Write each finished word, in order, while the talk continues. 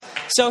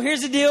So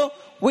here's the deal.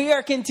 We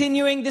are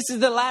continuing. This is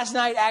the last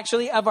night,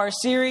 actually, of our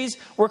series.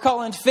 We're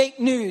calling Fake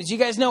News. You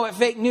guys know what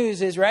fake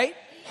news is, right?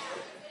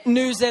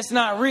 News that's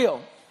not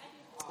real.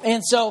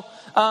 And so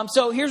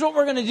here's what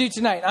we're going to do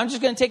tonight. I'm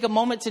just going to take a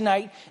moment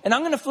tonight, and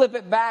I'm going to flip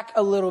it back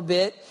a little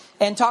bit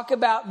and talk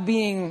about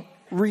being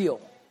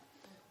real.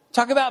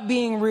 Talk about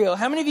being real.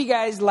 How many of you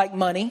guys like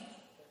money?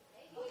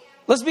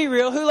 Let's be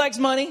real. Who likes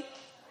money?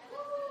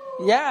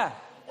 Yeah,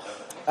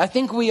 I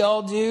think we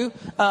all do.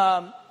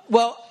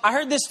 Well, I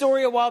heard this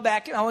story a while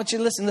back, and I want you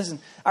to listen.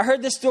 I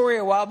heard this story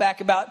a while back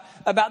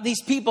about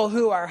these people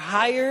who are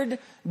hired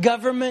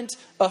government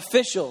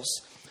officials.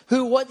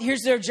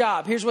 Here's their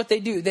job. Here's what they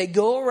do. They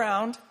go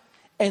around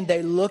and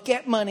they look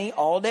at money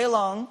all day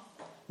long.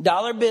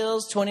 Dollar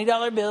bills,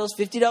 $20 bills,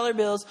 $50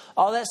 bills,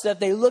 all that stuff.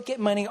 They look at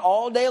money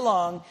all day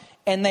long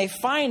and they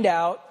find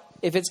out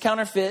if it's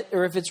counterfeit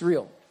or if it's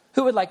real.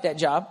 Who would like that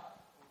job?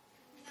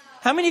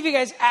 How many of you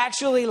guys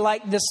actually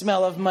like the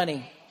smell of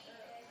money?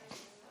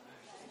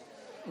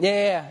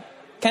 Yeah.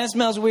 Kind of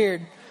smells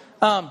weird.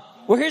 Well,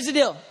 here's the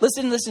deal.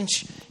 Listen.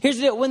 Here's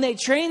the deal. When they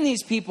train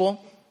these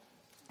people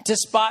to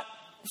spot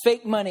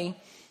fake money,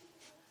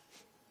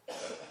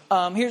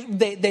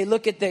 they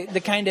look at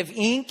the kind of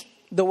ink,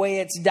 the way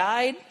it's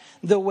dyed,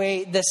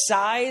 the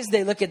size.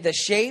 They look at the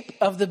shape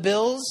of the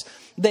bills.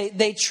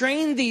 They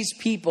train these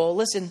people.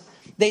 Listen,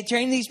 they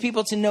train these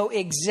people to know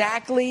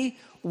exactly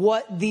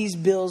what these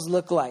bills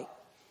look like.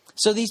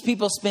 So these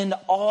people spend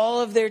all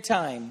of their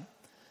time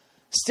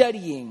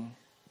studying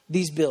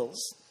these bills,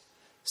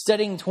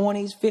 studying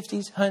 20s,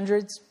 50s,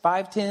 100s,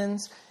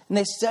 510s. And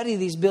they study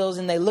these bills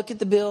and they look at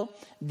the bill,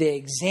 they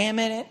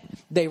examine it,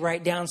 they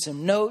write down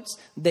some notes,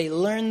 they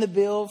learn the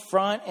bill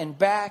front and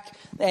back.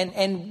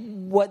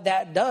 And what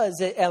that does,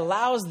 it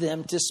allows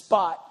them to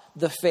spot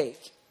the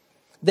fake.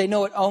 They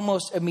know it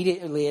almost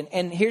immediately.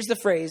 And here's the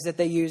phrase that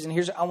they use.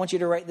 And I want you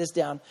to write this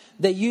down.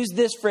 They use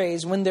this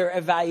phrase when they're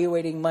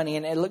evaluating money.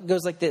 And it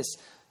goes like this: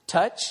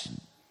 touch,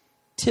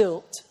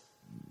 tilt,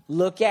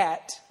 look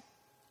at,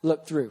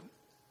 look through.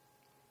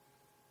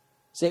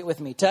 Say it with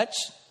me. Touch,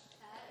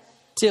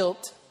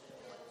 tilt,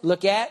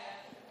 look at,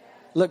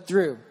 look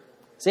through.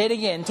 Say it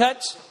again.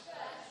 Touch,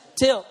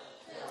 tilt,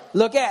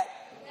 look at,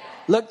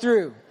 look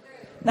through.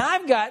 Now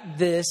I've got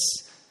this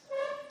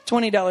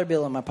 $20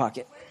 bill in my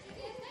pocket.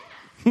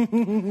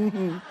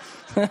 I've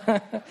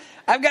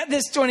got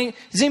this 20.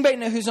 Does anybody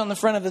know who's on the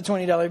front of the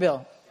 $20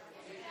 bill?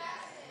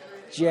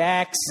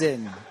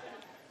 Jackson.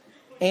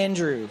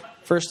 Andrew,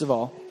 first of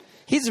all.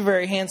 He's a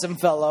very handsome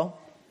fellow.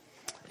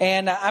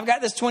 And I've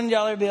got this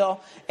 $20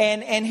 bill.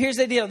 And here's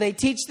the deal. They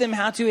teach them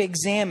how to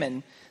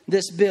examine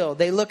this bill.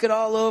 They look it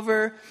all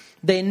over.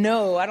 They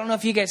know. I don't know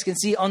if you guys can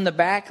see on the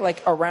back,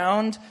 like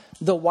around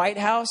the White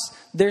House,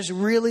 there's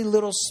really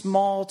little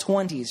small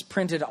 20s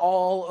printed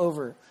all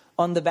over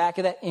on the back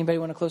of that. Anybody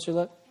want a closer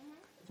look?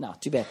 No,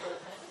 too bad.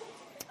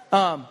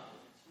 And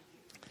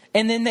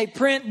then they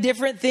print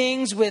different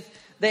things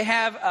they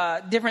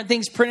have different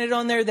things printed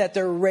on there that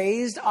they're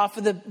raised off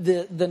of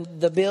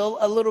the bill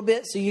a little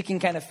bit so you can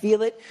kind of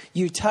feel it.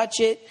 You touch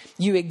it.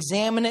 You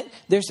examine it.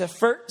 There's a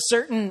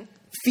certain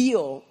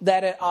feel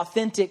that an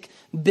authentic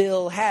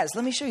bill has.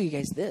 Let me show you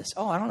guys this.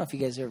 Oh, I don't know if you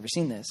guys have ever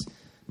seen this.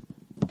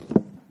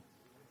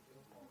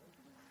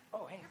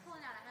 Oh,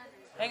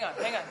 hang on.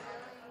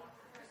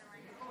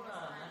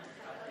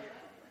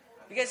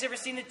 You guys ever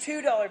seen a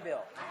 $2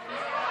 bill?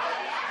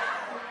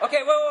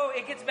 Okay, whoa,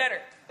 it gets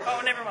better.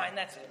 Oh, never mind,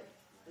 that's it.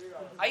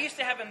 I used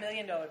to have $1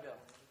 million bill.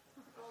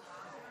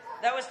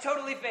 That was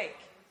totally fake,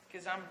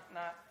 because I'm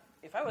not.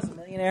 If I was a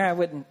millionaire, I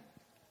wouldn't.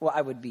 Well,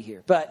 I would be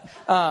here, but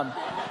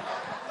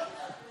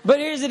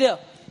here's the deal.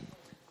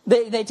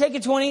 They take a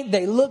 20,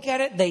 they look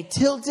at it, they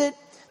tilt it,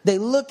 they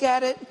look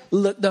at it,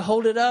 they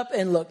hold it up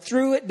and look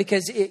through it,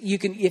 because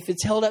if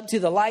it's held up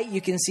to the light,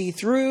 you can see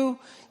through.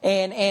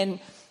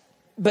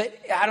 But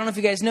I don't know if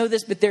you guys know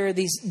this, but there are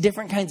these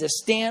different kinds of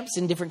stamps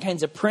and different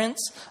kinds of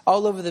prints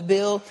all over the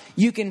bill.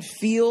 You can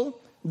feel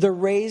the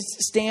raised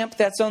stamp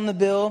that's on the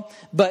bill.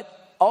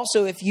 But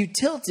also, if you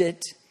tilt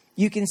it,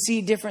 you can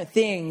see different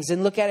things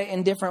and look at it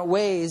in different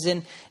ways.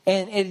 And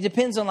it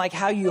depends on like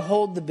how you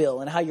hold the bill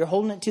and how you're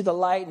holding it to the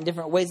light and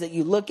different ways that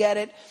you look at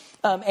it.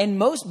 And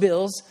most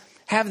bills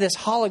have this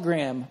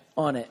hologram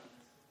on it.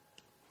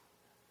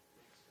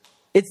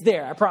 It's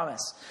there, I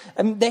promise.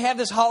 They have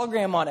this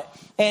hologram on it.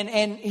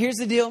 And here's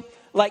the deal.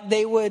 Like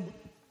they would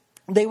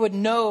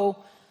know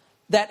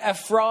that a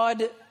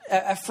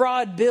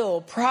fraud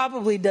bill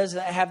probably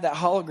doesn't have that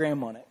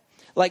hologram on it.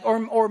 Like,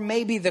 or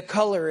maybe the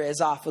color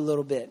is off a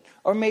little bit,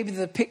 or maybe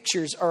the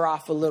pictures are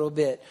off a little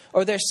bit,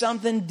 or there's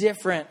something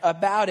different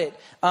about it.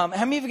 How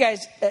many of you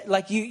guys,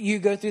 like you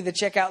go through the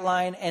checkout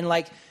line and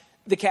like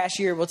the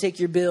cashier will take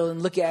your bill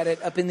and look at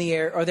it up in the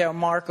air, or they'll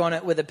mark on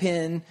it with a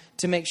pen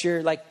to make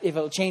sure, like, if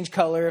it'll change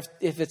color,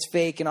 if it's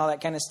fake and all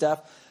that kind of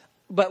stuff.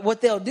 But what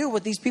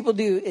these people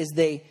do is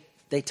they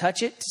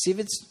touch it to see if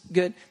it's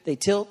good. They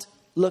tilt,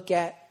 look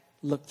at,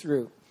 look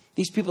through.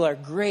 These people are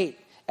great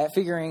at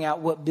figuring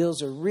out what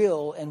bills are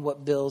real and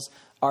what bills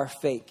are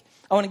fake.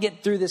 I want to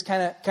get through this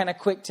kind of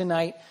quick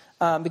tonight.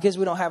 because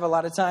we don't have a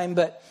lot of time.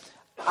 But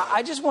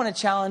I just want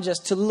to challenge us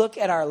to look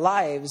at our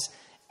lives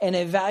and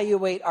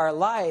evaluate our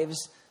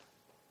lives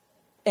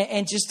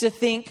and just to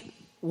think,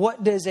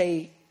 what does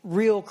a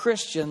real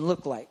Christian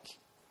look like?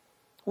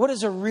 What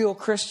does a real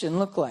Christian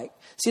look like?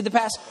 See, the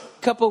past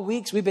couple of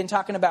weeks, we've been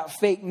talking about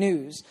fake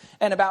news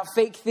and about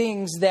fake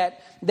things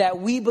that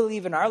we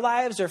believe in our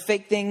lives, or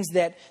fake things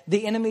that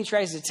the enemy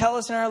tries to tell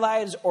us in our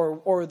lives,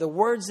 or the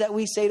words that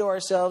we say to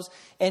ourselves.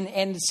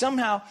 And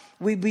somehow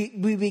we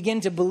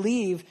begin to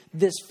believe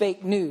this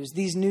fake news,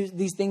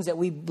 these things that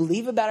we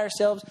believe about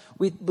ourselves.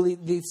 We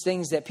believe these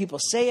things that people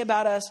say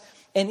about us.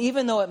 And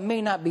even though it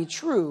may not be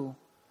true,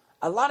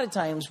 a lot of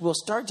times we'll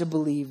start to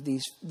believe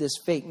this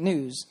fake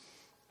news.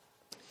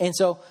 And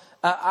so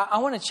I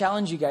want to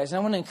challenge you guys, and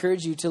I want to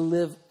encourage you to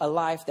live a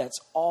life that's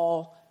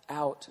all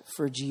out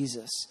for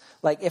Jesus.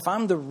 Like, if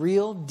I'm the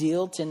real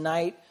deal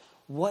tonight,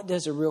 what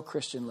does a real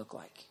Christian look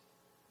like?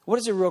 What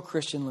does a real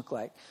Christian look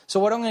like? So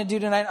what I'm going to do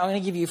tonight, I'm going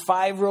to give you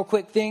 5 real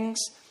quick things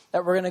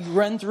that we're going to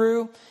run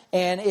through.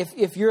 And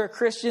if you're a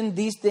Christian,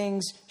 these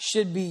things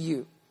should be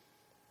you.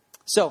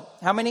 So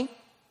how many?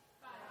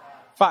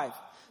 5.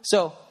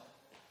 So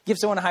give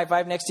someone a high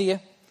five next to you.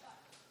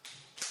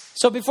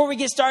 So before we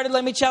get started,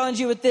 let me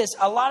challenge you with this.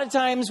 A lot of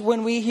times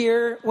when we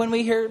hear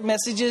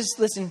messages,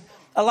 listen,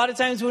 a lot of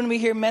times when we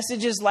hear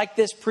messages like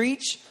this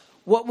preach,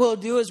 what we'll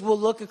do is we'll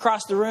look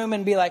across the room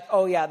and be like,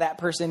 oh yeah, that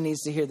person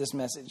needs to hear this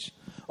message.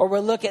 Or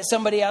we'll look at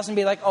somebody else and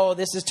be like, oh,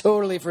 this is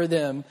totally for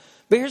them.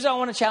 But here's what I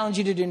want to challenge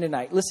you to do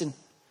tonight. Listen,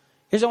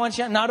 here's what I want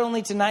you to, not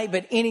only tonight,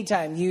 but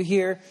anytime you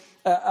hear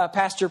a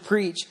pastor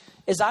preach,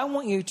 is I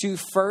want you to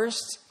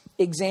first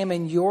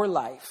examine your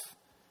life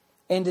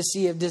and to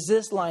see, if does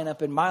this line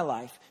up in my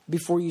life,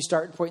 before you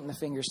start pointing the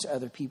fingers to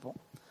other people.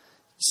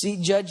 See,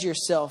 judge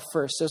yourself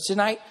first. So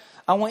tonight,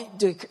 I want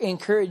to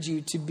encourage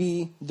you to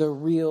be the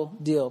real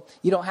deal.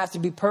 You don't have to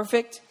be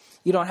perfect.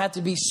 You don't have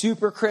to be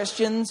super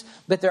Christians.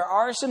 But there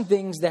are some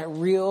things that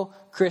real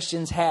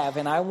Christians have.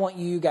 And I want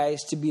you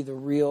guys to be the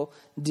real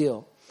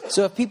deal.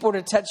 So if people were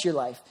to touch your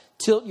life,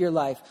 tilt your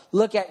life,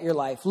 look at your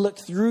life, look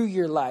through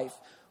your life,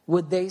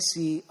 would they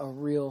see a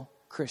real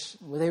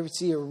Christian? Would they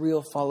see a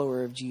real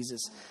follower of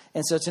Jesus?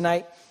 And so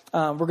tonight,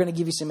 we're going to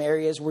give you some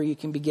areas where you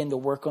can begin to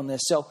work on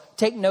this. So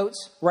take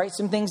notes, write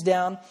some things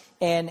down,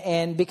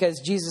 and because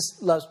Jesus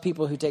loves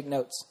people who take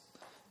notes.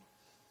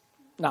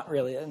 Not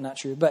really, not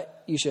true,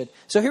 but you should.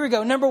 So here we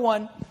go. Number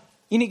 1,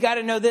 you got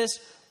to know this.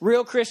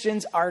 Real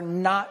Christians are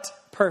not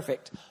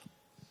perfect.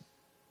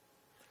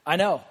 I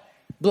know.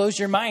 Blows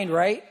your mind,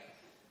 right?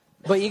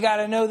 But you got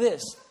to know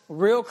this.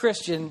 Real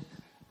Christians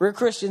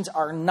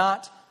are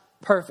not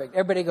perfect.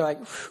 Everybody go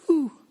like,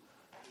 whew,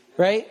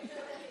 right?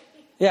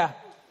 Yeah.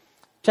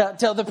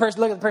 Tell the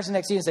person, look at the person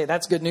next to you and say,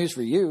 that's good news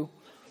for you.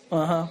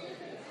 Uh-huh.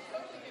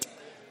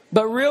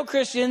 But real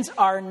Christians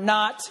are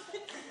not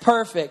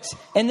perfect.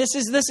 And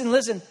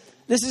listen,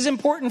 this is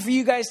important for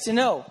you guys to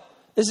know.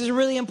 This is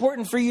really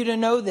important for you to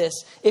know this.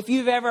 If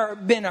you've ever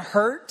been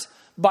hurt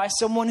by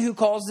someone who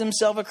calls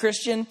themselves a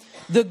Christian,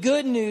 the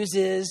good news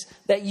is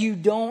that you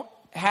don't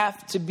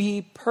have to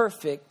be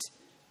perfect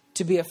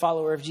to be a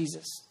follower of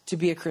Jesus, to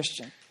be a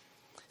Christian.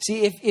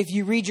 See, if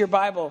you read your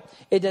Bible,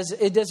 it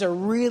does a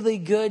really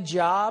good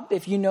job.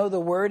 If you know the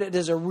word, it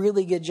does a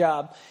really good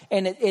job.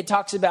 And it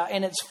talks about,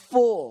 and it's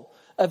full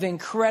of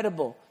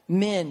incredible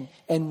men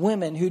and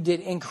women who did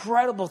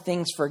incredible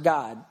things for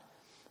God.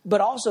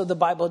 But also the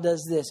Bible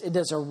does this. It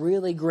does a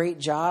really great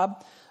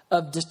job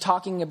of just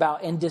talking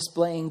about and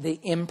displaying the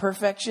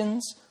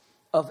imperfections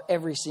of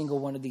every single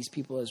one of these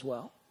people as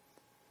well.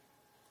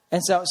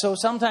 And so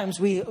sometimes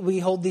we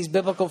hold these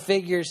biblical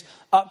figures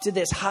up to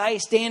this high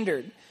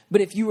standard. But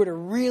if you were to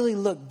really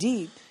look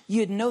deep,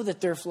 you'd know that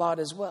they're flawed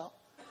as well.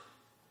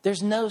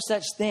 There's no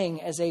such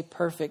thing as a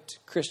perfect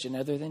Christian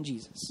other than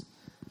Jesus.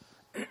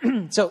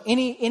 So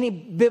any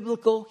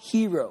biblical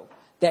hero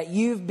that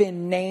you've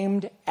been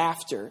named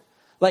after,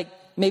 like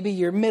maybe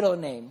your middle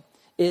name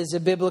is a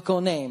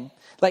biblical name.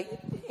 Like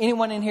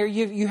anyone in here,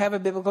 you have a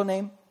biblical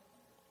name?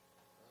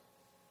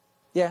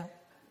 Yeah.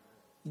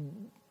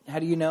 How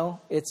do you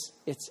know? It's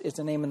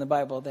a name in the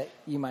Bible that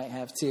you might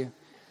have too.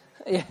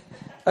 Yeah.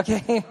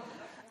 Okay.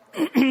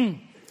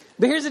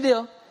 But here's the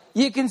deal.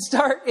 You can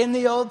start in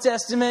the Old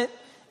Testament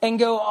and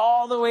go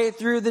all the way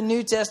through the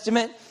New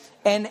Testament,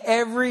 and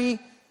every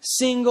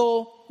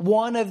single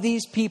one of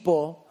these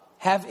people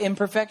have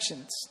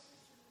imperfections.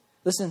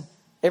 Listen,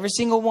 every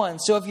single one.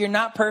 So if you're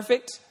not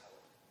perfect,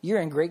 you're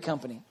in great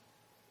company.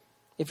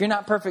 If you're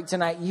not perfect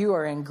tonight, you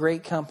are in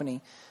great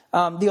company.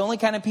 The only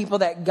kind of people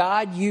that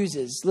God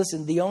uses,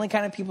 listen, the only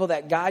kind of people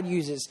that God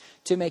uses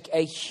to make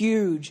a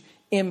huge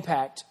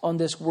impact on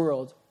this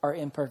world are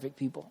imperfect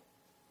people.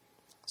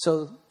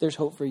 So there's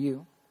hope for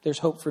you. There's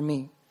hope for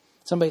me.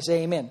 Somebody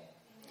say amen.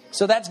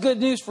 So that's good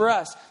news for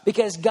us,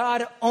 because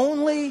God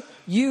only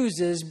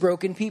uses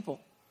broken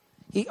people.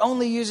 He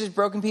only uses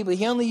broken people.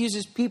 He only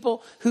uses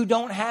people who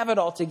don't have it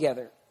all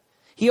together.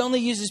 He only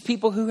uses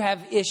people who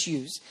have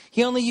issues.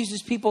 He only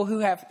uses people who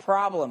have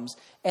problems.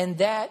 And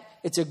that,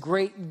 it's a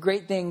great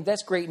thing.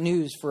 That's great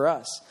news for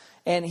us.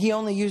 And he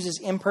only uses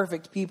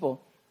imperfect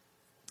people.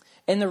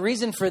 And the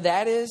reason for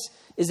that is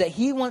that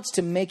he wants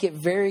to make it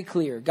very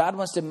clear. God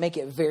wants to make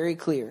it very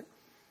clear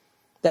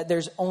that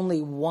there's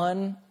only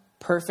one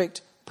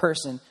perfect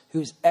person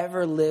who's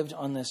ever lived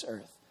on this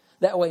earth.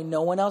 That way,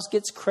 no one else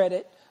gets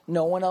credit.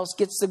 No one else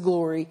gets the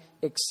glory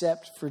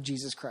except for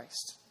Jesus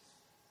Christ.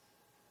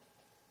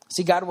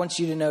 See, God wants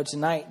you to know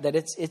tonight that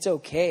it's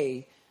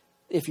okay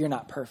if you're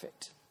not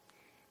perfect.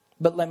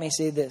 But let me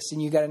say this,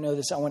 and you got to know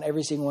this. I want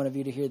every single one of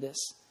you to hear this.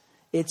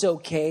 It's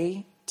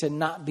okay to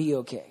not be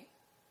okay.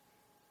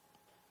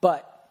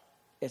 But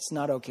it's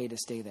not okay to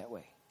stay that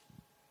way.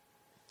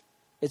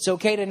 It's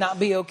okay to not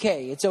be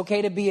okay. It's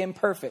okay to be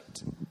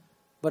imperfect.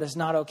 But it's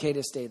not okay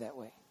to stay that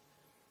way.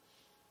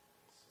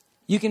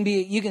 You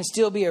can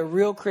still be a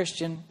real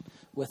Christian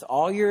with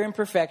all your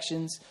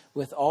imperfections,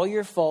 with all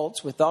your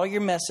faults, with all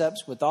your mess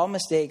ups, with all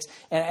mistakes.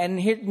 And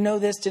here, know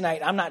this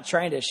tonight. I'm not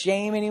trying to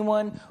shame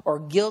anyone or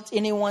guilt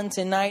anyone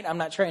tonight. I'm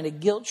not trying to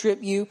guilt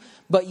trip you.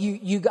 But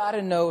you got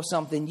to know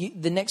something.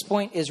 The next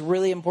point is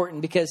really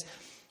important, because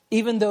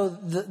even though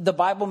the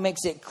Bible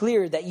makes it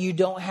clear that you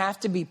don't have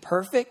to be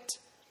perfect,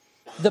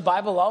 the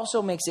Bible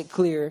also makes it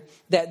clear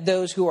that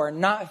those who are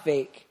not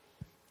fake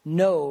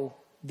know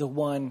the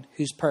one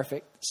who's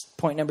perfect.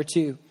 Point number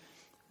 2,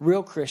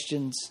 real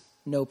Christians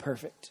know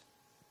perfect.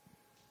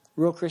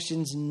 Real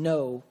Christians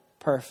know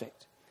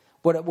perfect.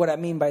 What I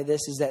mean by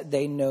this is that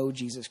they know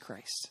Jesus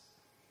Christ.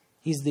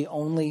 He's the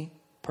only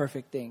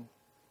perfect thing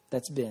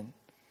that's been.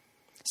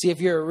 See,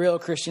 if you're a real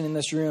Christian in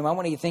this room, I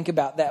want you to think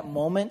about that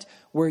moment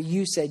where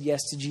you said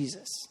yes to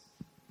Jesus.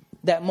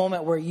 That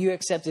moment where you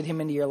accepted him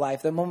into your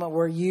life. The moment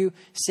where you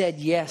said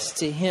yes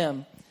to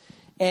him.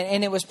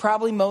 And it was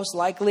probably most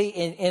likely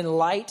in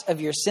light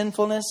of your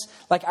sinfulness.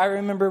 Like, I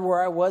remember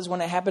where I was when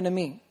it happened to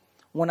me.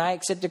 When I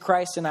accepted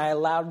Christ and I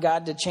allowed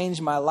God to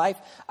change my life,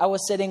 I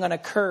was sitting on a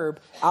curb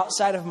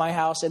outside of my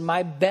house, and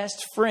my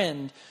best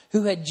friend,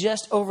 who had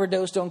just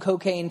overdosed on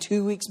cocaine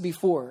 2 weeks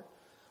before,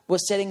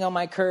 was sitting on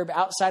my curb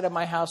outside of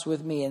my house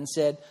with me and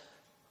said,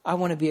 "I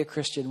want to be a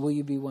Christian. Will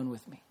you be one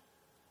with me?"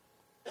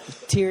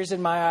 With tears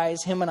in my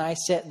eyes, him and I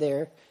sat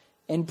there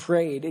and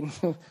prayed and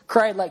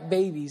cried like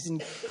babies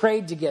and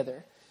prayed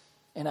together.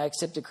 And I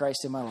accepted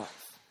Christ in my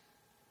life.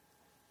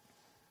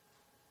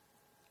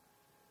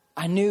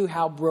 I knew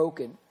how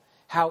broken,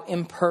 how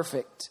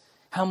imperfect,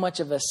 how much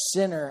of a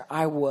sinner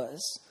I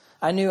was.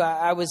 I knew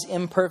I was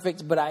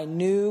imperfect, but I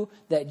knew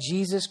that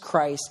Jesus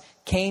Christ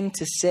came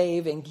to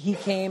save, and he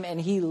came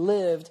and he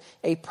lived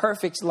a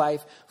perfect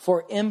life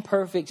for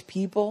imperfect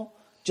people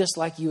just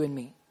like you and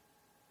me.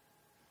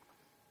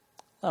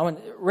 I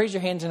want raise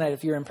your hand tonight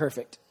if you're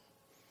imperfect.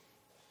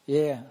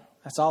 Yeah,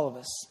 that's all of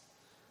us.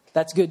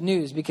 That's good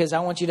news, because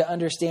I want you to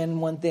understand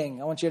one thing.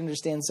 I want you to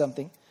understand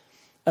something.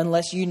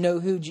 Unless you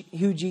know who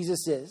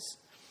Jesus is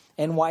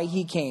and why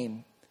he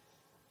came,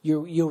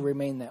 you'll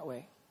remain that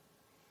way.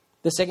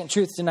 The second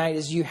truth tonight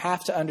is you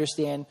have to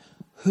understand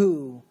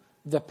who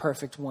the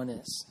perfect one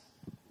is.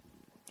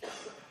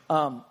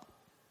 Let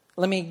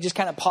me just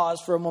kind of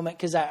pause for a moment,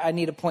 because I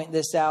need to point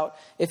this out.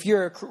 If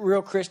you're a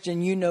real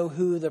Christian, you know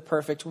who the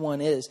perfect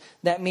one is.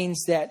 That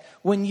means that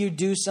when you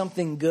do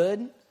something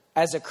good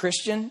as a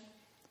Christian,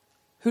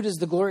 who does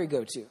the glory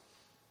go to?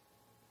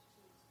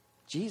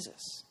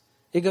 Jesus.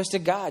 It goes to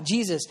God,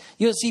 Jesus.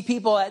 You'll see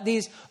people at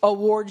these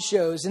award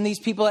shows and these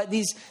people at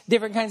these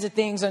different kinds of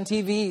things on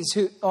TVs.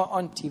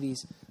 On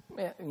TVs.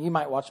 You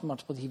might watch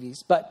multiple TVs,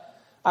 but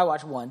I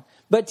watch one.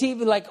 But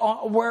TV, like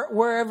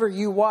wherever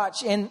you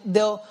watch, and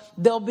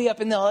they'll be up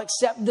and they'll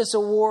accept this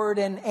award,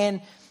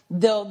 and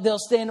they'll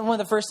stand. One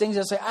of the first things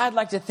they'll say, "I'd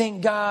like to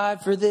thank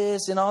God for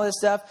this," and all this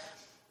stuff.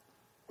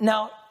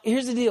 Now,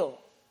 here's the deal.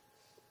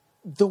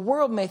 The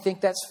world may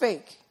think that's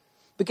fake,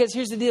 because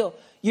here's the deal.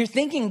 You're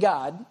thanking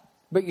God,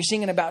 but you're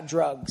singing about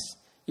drugs.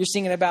 You're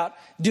singing about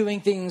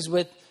doing things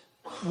with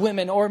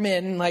women or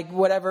men, like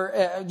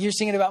whatever. You're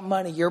singing about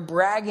money. You're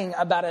bragging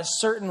about a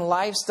certain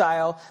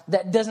lifestyle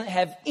that doesn't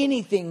have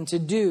anything to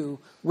do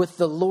with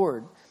the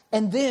Lord.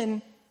 And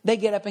then they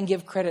get up and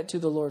give credit to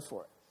the Lord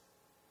for it.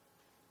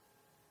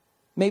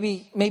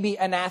 Maybe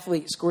an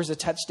athlete scores a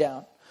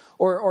touchdown,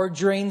 or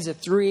drains a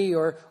three,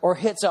 or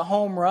hits a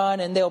home run,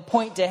 and they'll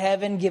point to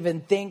heaven giving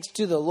thanks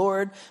to the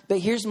Lord. But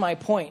here's my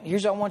point.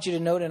 Here's what I want you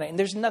to know tonight. And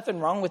there's nothing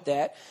wrong with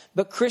that.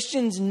 But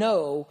Christians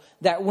know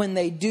that when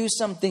they do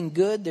something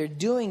good, they're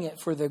doing it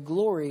for the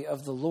glory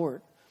of the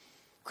Lord.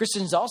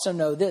 Christians also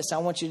know this. I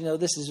want you to know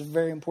this is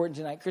very important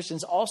tonight.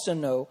 Christians also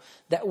know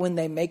that when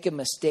they make a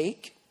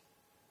mistake,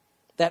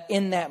 that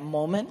in that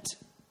moment,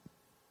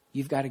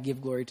 you've got to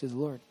give glory to the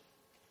Lord.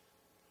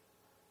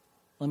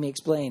 Let me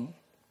explain.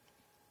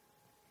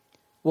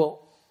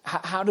 Well,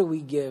 how do we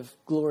give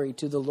glory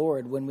to the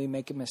Lord when we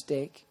make a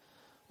mistake?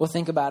 Well,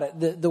 think about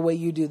it. The way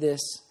you do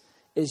this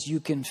is you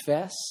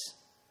confess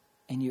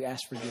and you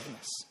ask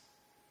forgiveness.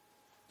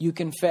 You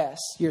confess.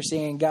 You're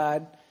saying,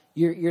 "God,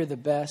 you're the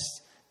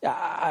best.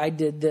 I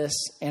did this,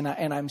 and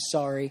I'm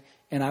sorry,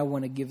 and I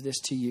want to give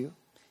this to you."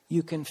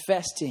 You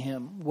confess to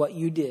him what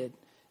you did,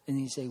 and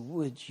you say,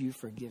 "Would you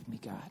forgive me,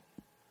 God?"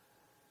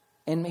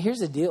 And here's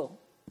the deal.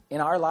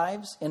 in our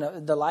lives,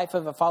 in the life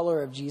of a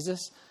follower of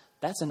Jesus,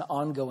 that's an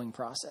ongoing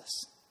process.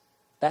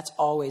 That's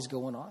always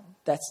going on.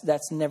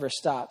 That's never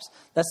stops.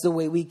 That's the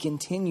way we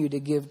continue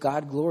to give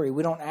God glory.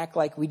 We don't act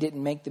like we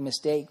didn't make the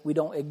mistake. We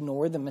don't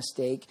ignore the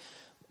mistake.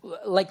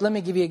 Like, let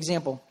me give you an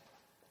example.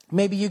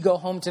 Maybe you go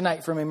home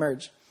tonight from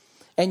Emerge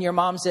and your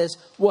mom says,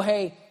 well,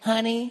 hey,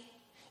 honey,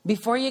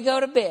 before you go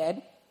to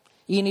bed,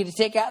 you need to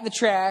take out the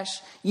trash.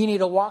 You need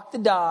to walk the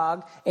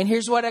dog. And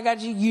here's what I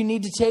got you. You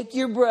need to take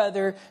your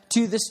brother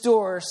to the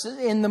store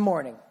in the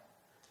morning.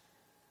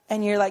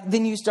 And you're like,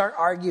 then you start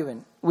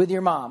arguing with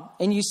your mom.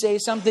 And you say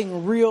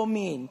something real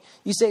mean.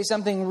 You say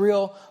something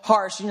real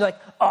harsh. And you're like,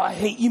 oh, I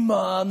hate you,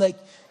 Mom. Like,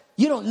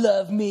 you don't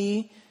love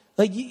me.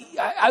 Like,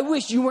 I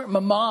wish you weren't my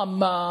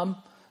mom.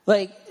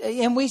 Like,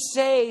 and we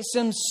say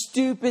some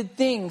stupid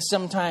things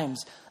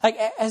sometimes. Like,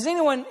 has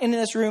anyone in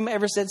this room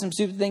ever said some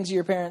stupid things to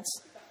your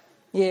parents?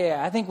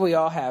 Yeah, I think we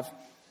all have.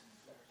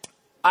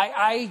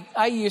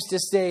 I used to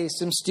say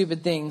some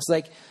stupid things.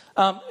 Like,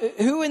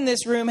 who in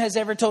this room has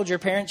ever told your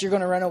parents you're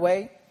going to run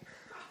away?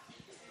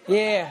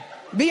 Yeah.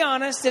 Be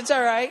honest. It's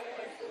all right.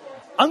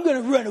 I'm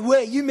going to run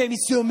away. You made me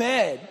so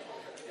mad.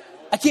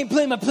 I can't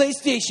play my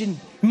PlayStation,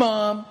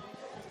 Mom.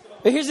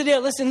 But here's the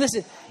deal. Listen.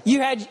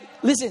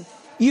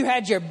 You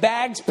had your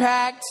bags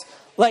packed.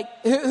 Like,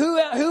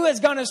 who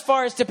has gone as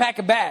far as to pack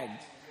a bag?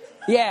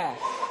 Yeah.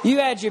 You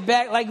had your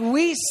bag. Like,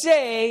 we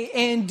say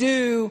and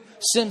do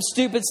some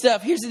stupid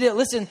stuff. Here's the deal.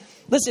 Listen.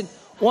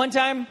 One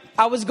time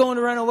I was going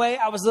to run away.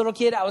 I was a little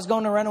kid. I was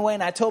going to run away.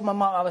 And I told my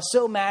mom, I was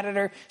so mad at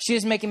her. She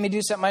was making me do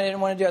something I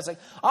didn't want to do. I was like,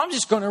 I'm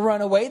just going to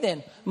run away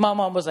then. My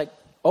mom was like,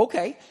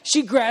 okay.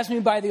 She grabs me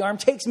by the arm,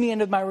 takes me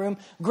into my room,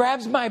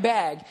 grabs my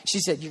bag. She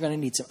said, you're going to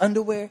need some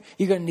underwear.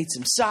 You're going to need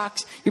some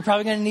socks. You're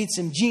probably going to need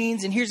some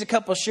jeans. And here's a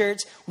couple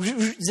shirts.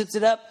 Zips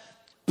it up,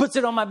 puts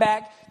it on my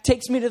back,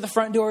 takes me to the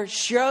front door,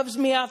 shoves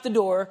me out the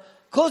door,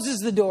 closes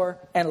the door,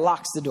 and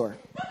locks the door.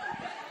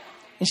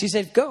 And she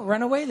said, go,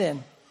 run away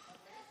then.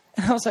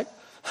 And I was like,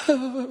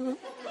 and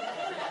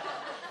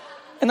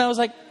I was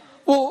like,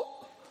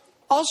 well,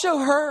 I'll show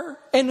her.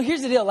 And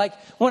here's the deal. Like,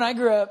 when I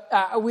grew up,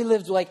 we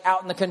lived like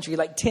out in the country,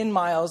 like 10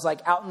 miles,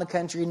 like out in the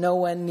country, no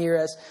one near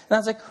us. And I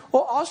was like,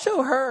 well, I'll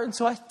show her. And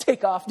so I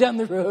take off down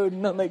the road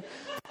and I'm like,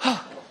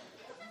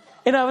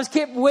 and I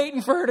kept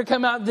waiting for her to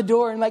come out the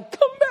door and like,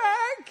 come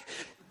back.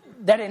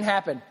 That didn't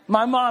happen.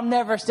 My mom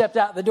never stepped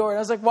out the door. And I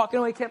was like walking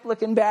away, kept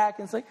looking back.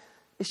 And it's like,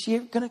 is she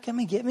going to come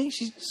and get me?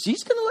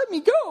 She's going to let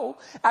me go.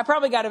 I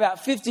probably got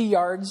about 50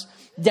 yards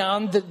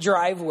down the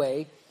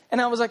driveway.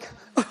 And I was like,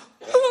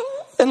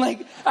 and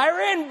like, I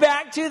ran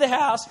back to the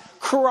house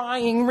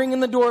crying,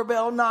 ringing the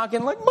doorbell,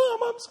 knocking like, Mom,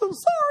 I'm so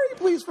sorry.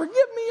 Please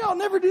forgive me. I'll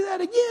never do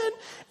that again.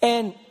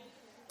 And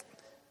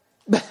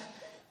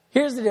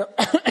here's the deal.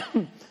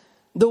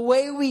 The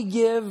way we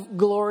give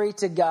glory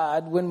to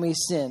God when we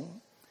sin,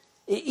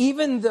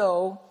 even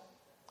though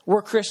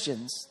we're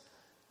Christians,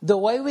 the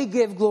way we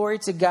give glory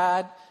to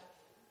God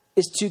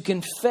is to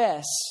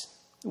confess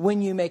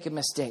when you make a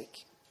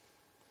mistake.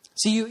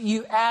 So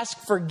you ask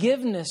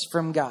forgiveness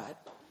from God.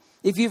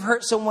 If you've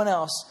hurt someone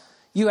else,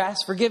 you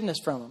ask forgiveness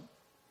from them.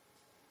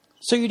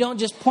 So you don't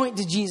just point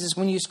to Jesus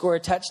when you score a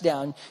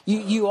touchdown.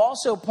 You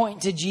also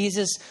point to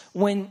Jesus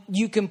when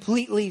you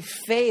completely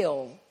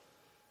fail,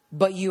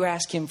 but you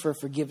ask him for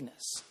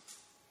forgiveness.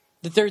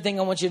 The third thing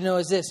I want you to know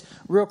is this.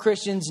 Real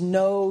Christians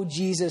know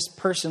Jesus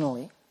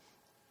personally.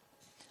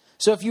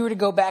 So if you were to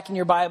go back in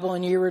your Bible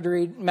and you were to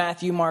read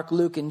Matthew, Mark,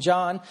 Luke, and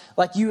John,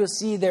 like you will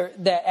see there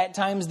that at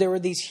times there were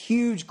these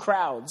huge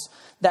crowds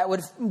that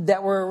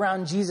were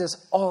around Jesus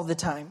all the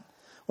time.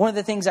 One of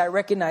the things I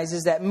recognize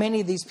is that many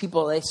of these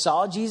people, they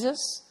saw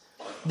Jesus.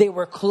 They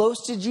were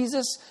close to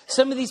Jesus.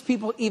 Some of these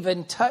people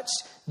even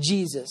touched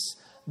Jesus.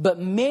 But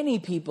many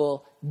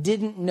people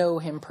didn't know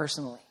him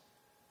personally.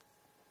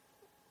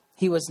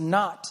 He was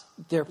not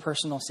their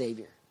personal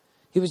savior.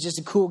 He was just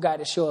a cool guy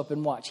to show up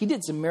and watch. He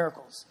did some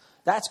miracles.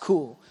 That's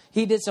cool.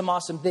 He did some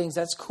awesome things.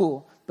 That's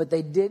cool. But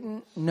they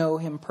didn't know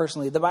him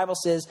personally. The Bible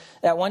says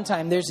at one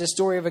time there's a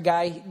story of a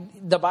guy,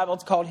 the Bible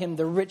called him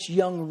the rich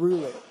young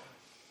ruler.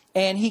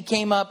 And he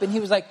came up and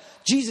he was like,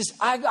 Jesus,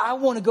 I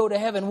want to go to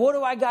heaven. What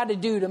do I got to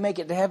do to make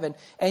it to heaven?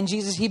 And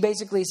Jesus, he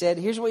basically said,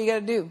 here's what you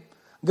got to do.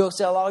 Go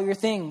sell all your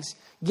things.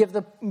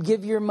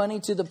 Give your money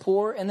to the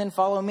poor and then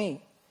follow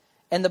me.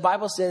 And the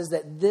Bible says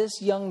that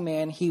this young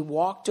man, he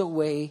walked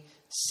away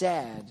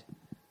sad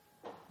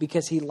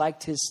because he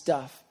liked his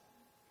stuff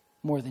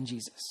more than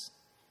Jesus.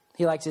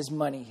 He liked his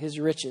money, his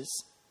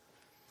riches.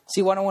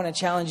 See, what I want to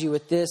challenge you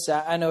with this,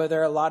 I know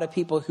there are a lot of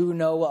people who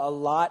know a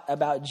lot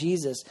about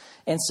Jesus.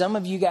 And some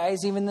of you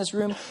guys, even in this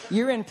room,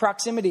 you're in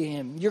proximity to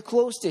him. You're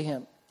close to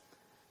him.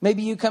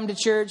 Maybe you come to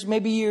church.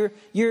 Maybe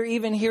you're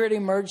even here at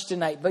Emerge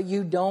tonight, but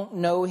you don't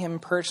know him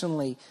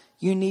personally.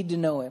 You need to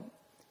know him.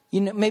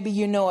 Maybe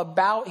you know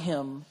about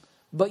him,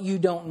 but you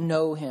don't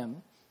know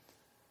him.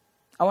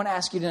 I want to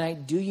ask you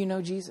tonight, do you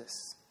know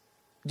Jesus?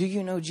 Do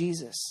you know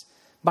Jesus?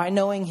 By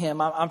knowing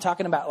him, I'm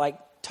talking about like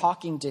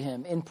talking to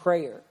him in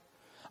prayer.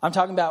 I'm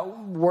talking about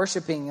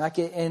worshiping, like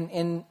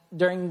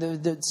during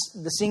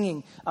the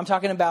singing. I'm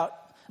talking about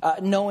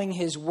knowing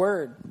his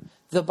word,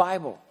 the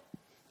Bible.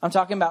 I'm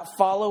talking about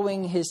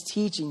following his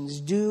teachings.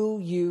 Do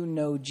you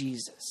know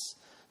Jesus?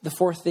 The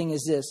fourth thing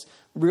is this: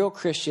 real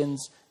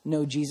Christians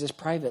know Jesus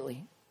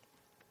privately.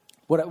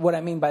 What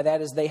I mean by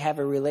that is they have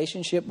a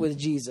relationship with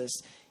Jesus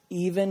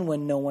even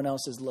when no one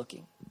else is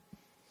looking.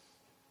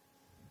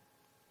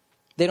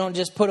 They don't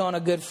just put on a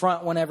good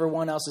front when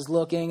everyone else is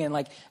looking, and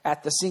like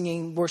at the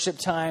singing worship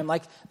time,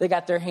 like they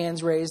got their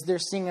hands raised, they're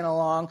singing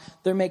along,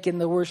 they're making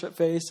the worship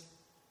face.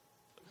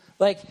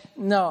 Like,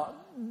 no,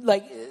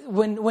 like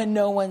when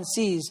no one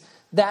sees,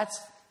 that's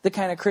the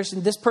kind of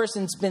Christian. This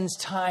person spends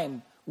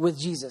time with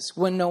Jesus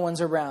when no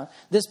one's around.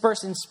 This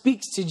person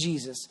speaks to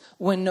Jesus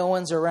when no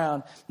one's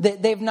around.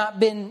 They've not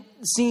been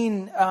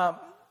seen.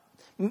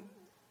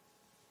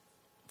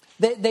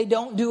 They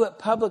don't do it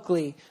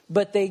publicly,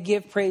 but they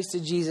give praise to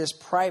Jesus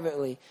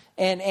privately.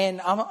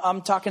 And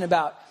I'm talking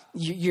about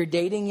your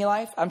dating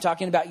life. I'm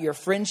talking about your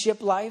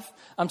friendship life.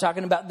 I'm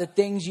talking about the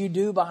things you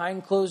do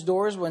behind closed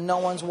doors when no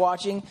one's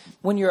watching.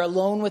 When you're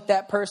alone with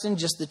that person,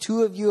 just the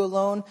two of you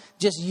alone,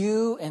 just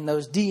you and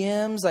those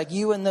DMs, like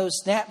you and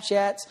those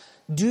Snapchats.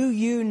 Do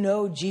you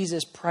know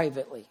Jesus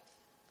privately?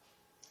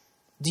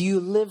 Do you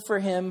live for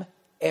him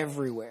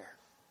everywhere?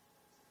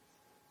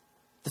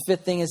 The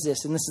fifth thing is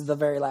this, and this is the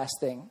very last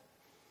thing.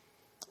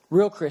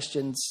 Real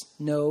Christians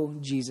know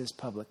Jesus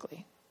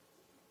publicly.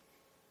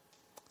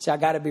 See, I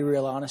got to be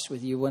real honest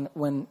with you.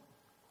 When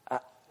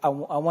I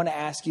want to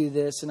ask you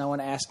this, and I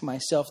want to ask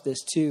myself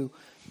this too.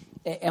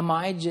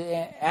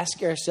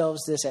 Ask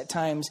ourselves this at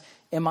times.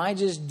 Am I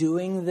just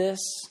doing this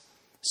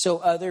so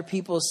other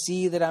people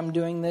see that I'm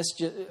doing this?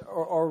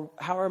 Or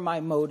how are my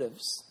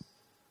motives?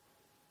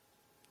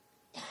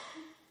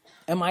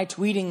 Am I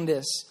tweeting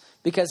this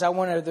because I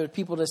want other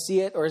people to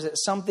see it? Or is it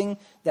something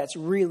that's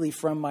really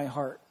from my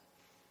heart?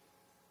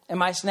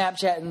 Am I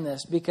Snapchatting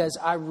this because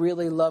I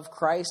really love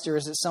Christ, or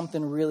is it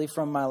something really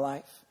from my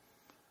life?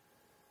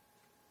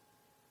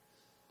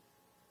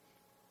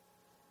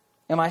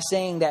 Am I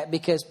saying that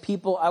because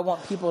I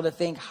want people to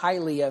think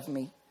highly of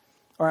me?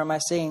 Or am I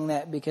saying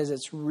that because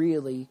it's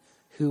really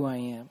who I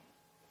am?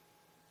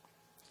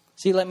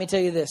 See, let me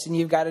tell you this, and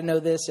you've got to know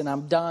this, and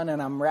I'm done,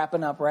 and I'm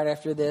wrapping up right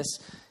after this.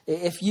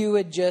 If you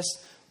would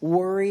just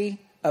worry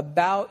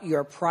about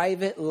your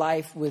private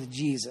life with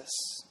Jesus,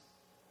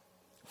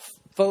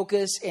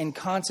 focus and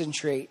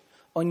concentrate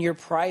on your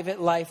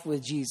private life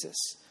with Jesus,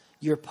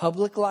 your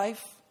public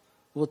life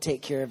will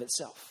take care of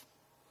itself.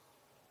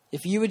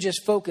 If you would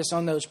just focus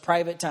on those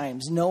private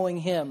times, knowing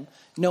him,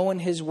 knowing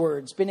his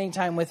word, spending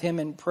time with him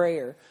in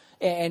prayer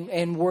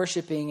and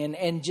worshiping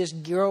and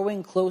just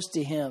growing close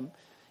to him.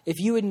 If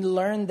you would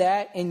learn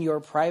that in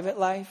your private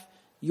life,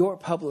 your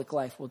public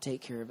life will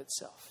take care of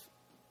itself.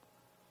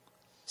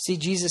 See,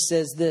 Jesus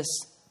says this.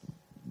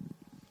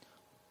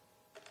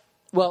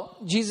 Well,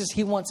 Jesus,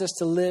 he wants us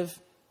to live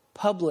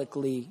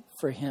publicly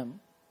for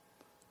him.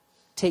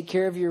 Take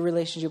care of your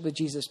relationship with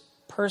Jesus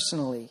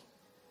personally,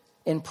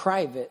 in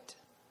private,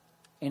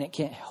 and it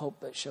can't help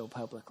but show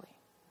publicly.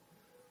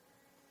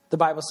 The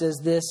Bible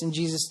says this, and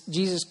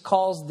Jesus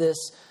calls this,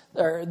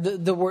 or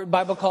the word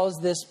Bible calls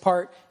this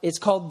part, it's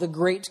called the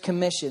Great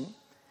Commission.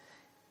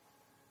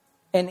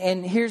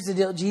 And here's the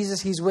deal.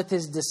 Jesus, he's with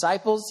his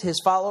disciples, his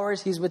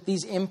followers. He's with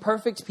these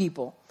imperfect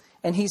people.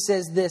 And he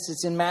says this,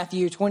 it's in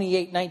Matthew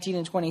 28, 19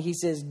 and 20. He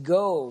says,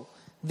 "Go,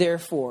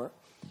 therefore,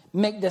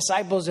 make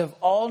disciples of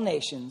all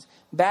nations,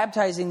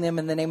 baptizing them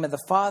in the name of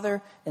the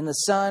Father and the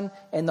Son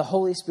and the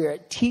Holy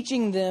Spirit,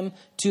 teaching them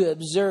to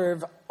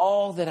observe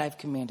all that I've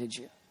commanded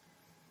you."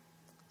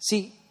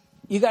 See,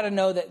 you got to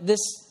know that this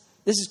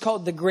is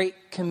called the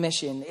Great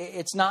Commission.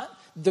 It's not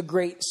the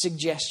Great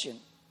Suggestion.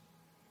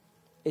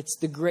 It's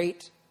the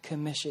Great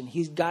Commission.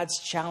 God's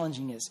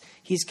challenging us.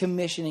 He's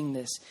commissioning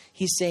this.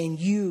 He's saying,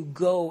 you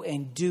go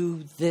and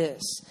do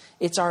this.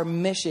 It's our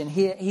mission.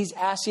 He's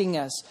asking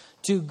us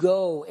to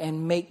go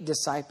and make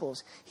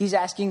disciples. He's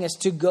asking us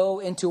to go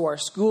into our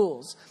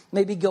schools,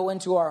 maybe go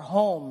into our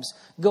homes,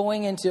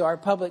 going into our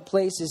public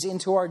places,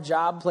 into our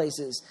job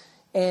places,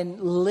 and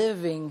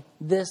living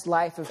this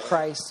life of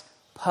Christ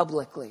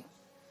publicly.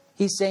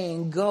 He's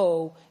saying,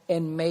 go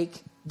and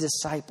make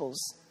disciples.